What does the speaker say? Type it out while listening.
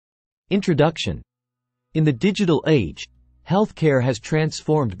Introduction. In the digital age, healthcare has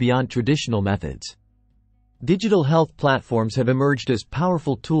transformed beyond traditional methods. Digital health platforms have emerged as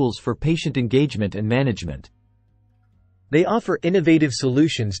powerful tools for patient engagement and management. They offer innovative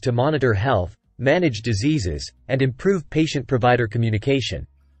solutions to monitor health, manage diseases, and improve patient-provider communication.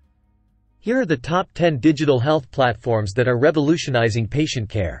 Here are the top 10 digital health platforms that are revolutionizing patient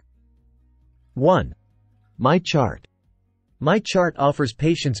care. 1. MyChart. MyChart offers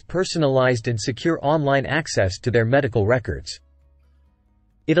patients personalized and secure online access to their medical records.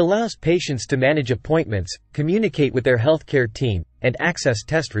 It allows patients to manage appointments, communicate with their healthcare team, and access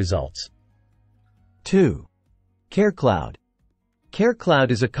test results. 2. CareCloud. CareCloud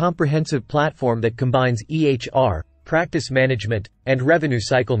is a comprehensive platform that combines EHR, practice management, and revenue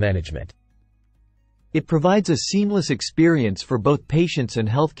cycle management. It provides a seamless experience for both patients and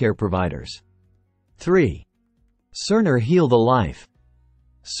healthcare providers. 3. Cerner Heal the Life.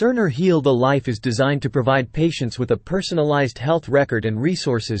 Cerner Heal the Life is designed to provide patients with a personalized health record and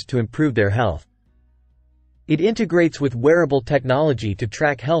resources to improve their health. It integrates with wearable technology to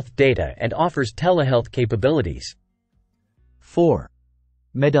track health data and offers telehealth capabilities. 4.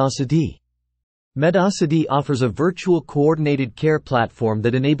 Medacity. Medacity offers a virtual coordinated care platform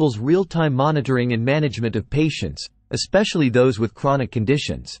that enables real-time monitoring and management of patients, especially those with chronic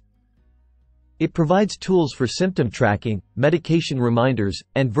conditions. It provides tools for symptom tracking, medication reminders,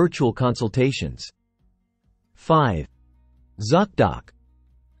 and virtual consultations. 5. ZocDoc.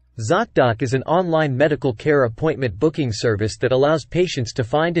 ZocDoc is an online medical care appointment booking service that allows patients to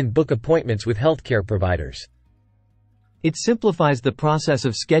find and book appointments with healthcare providers. It simplifies the process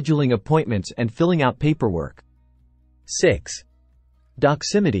of scheduling appointments and filling out paperwork. 6.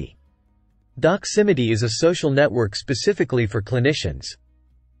 Doximity. Doximity is a social network specifically for clinicians.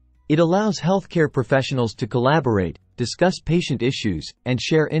 It allows healthcare professionals to collaborate, discuss patient issues, and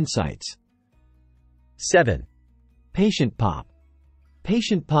share insights. 7. PatientPop.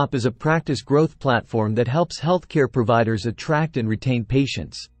 PatientPop is a practice growth platform that helps healthcare providers attract and retain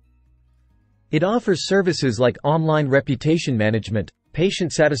patients. It offers services like online reputation management,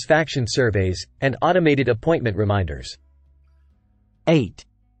 patient satisfaction surveys, and automated appointment reminders. 8.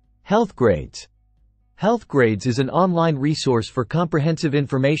 HealthGrades. HealthGrades is an online resource for comprehensive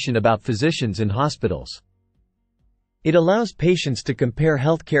information about physicians and hospitals. It allows patients to compare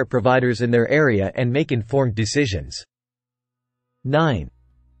healthcare providers in their area and make informed decisions. 9.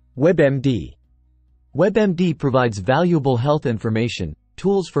 WebMD. WebMD provides valuable health information,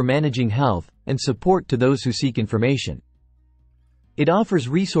 tools for managing health, and support to those who seek information. It offers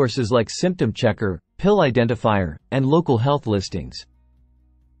resources like Symptom Checker, Pill Identifier, and local health listings.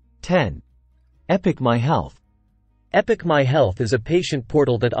 10. Epic MyHealth. Epic MyHealth is a patient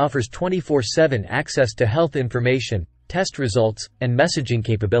portal that offers 24/7 access to health information, test results, and messaging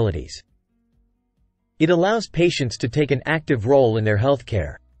capabilities. It allows patients to take an active role in their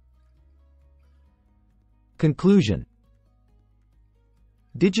healthcare. Conclusion.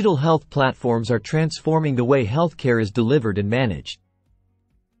 Digital health platforms are transforming the way healthcare is delivered and managed.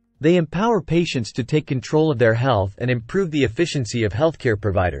 They empower patients to take control of their health and improve the efficiency of healthcare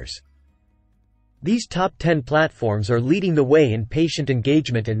providers. These top 10 platforms are leading the way in patient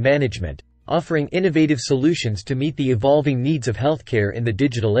engagement and management, offering innovative solutions to meet the evolving needs of healthcare in the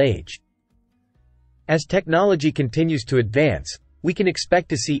digital age. As technology continues to advance, we can expect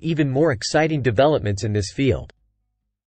to see even more exciting developments in this field.